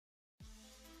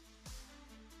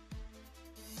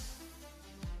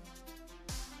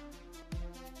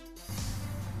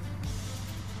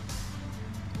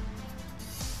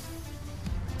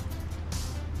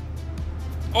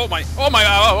Oh my! Oh my!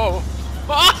 Oh!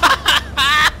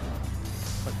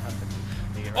 What happened?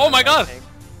 Oh my god! Yeah.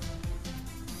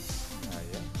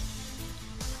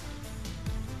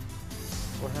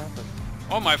 What happened?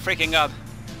 Oh my freaking god!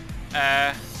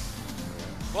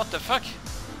 What the fuck?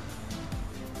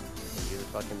 You the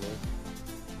fucking me.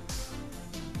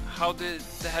 How did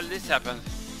the hell this happen?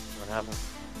 What happened?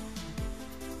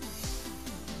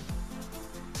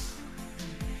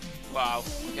 Wow.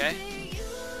 Okay.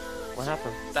 What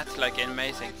happened? That's like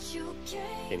amazing.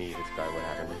 Can you describe what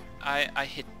happened? I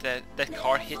hit that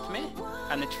car hit me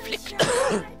and it flipped.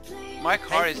 My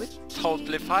car is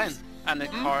totally fine and the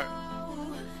car.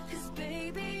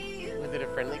 Was it a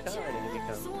friendly car or an enemy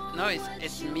car? No,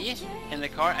 it's me in the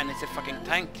car and it's a fucking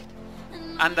tank.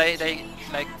 And they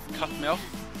like cut me off,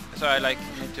 so I like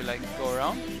need to like go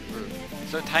around.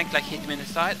 So the tank like hit me in the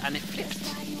side and it flipped.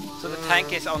 So the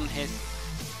tank is on his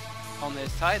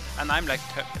side and I'm like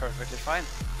perfectly fine.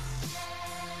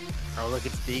 Oh look,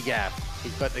 it's D-Gap.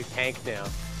 He's got the tank now.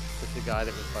 It's the guy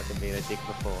that was fucking being a dick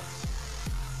before.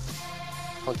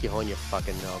 Honky horn, you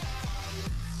fucking knob.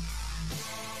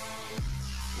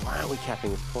 Why aren't we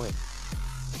capping this point?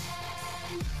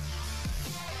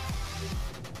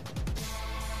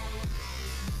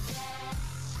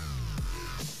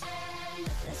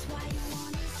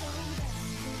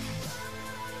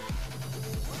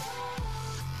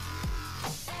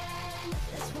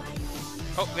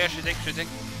 Oh, we are shooting.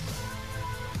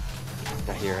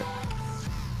 I hear it.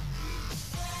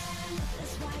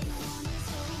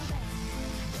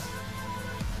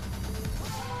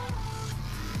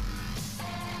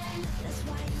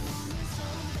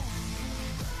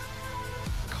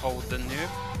 Code the noob?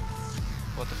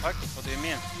 What the fuck? What do you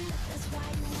mean?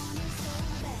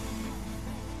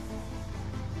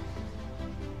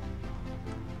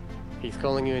 He's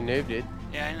calling you a noob, dude.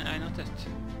 Yeah, I noticed.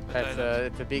 But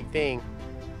That's it's a big thing.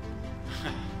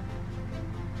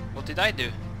 What did I do?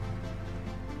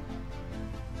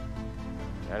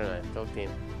 I don't know. Talk to him.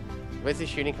 Where's the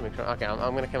shooting coming from? Okay,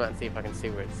 I'm gonna come out and see if I can see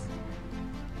where it's.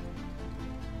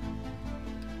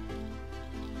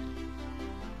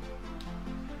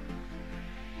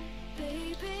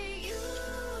 Baby, you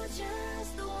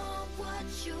just want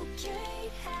what you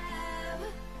can't have.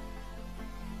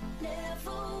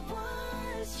 Never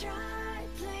once tried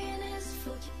playing this for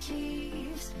your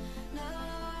keeps.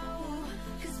 No,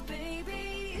 'cause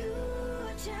baby, you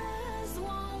just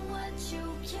want what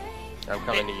you can't. I'm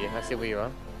coming to you. I see where you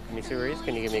are. Can you see where he is?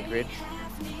 Can you give me a grid?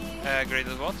 Grid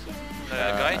of what? The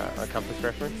guy? A compass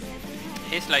reference?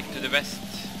 He's like to the west.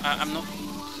 I'm not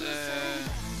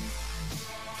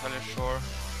entirely sure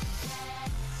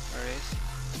where he is.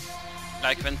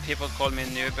 Like when people call me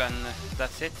noob and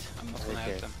that's it, I'm not gonna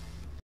help them.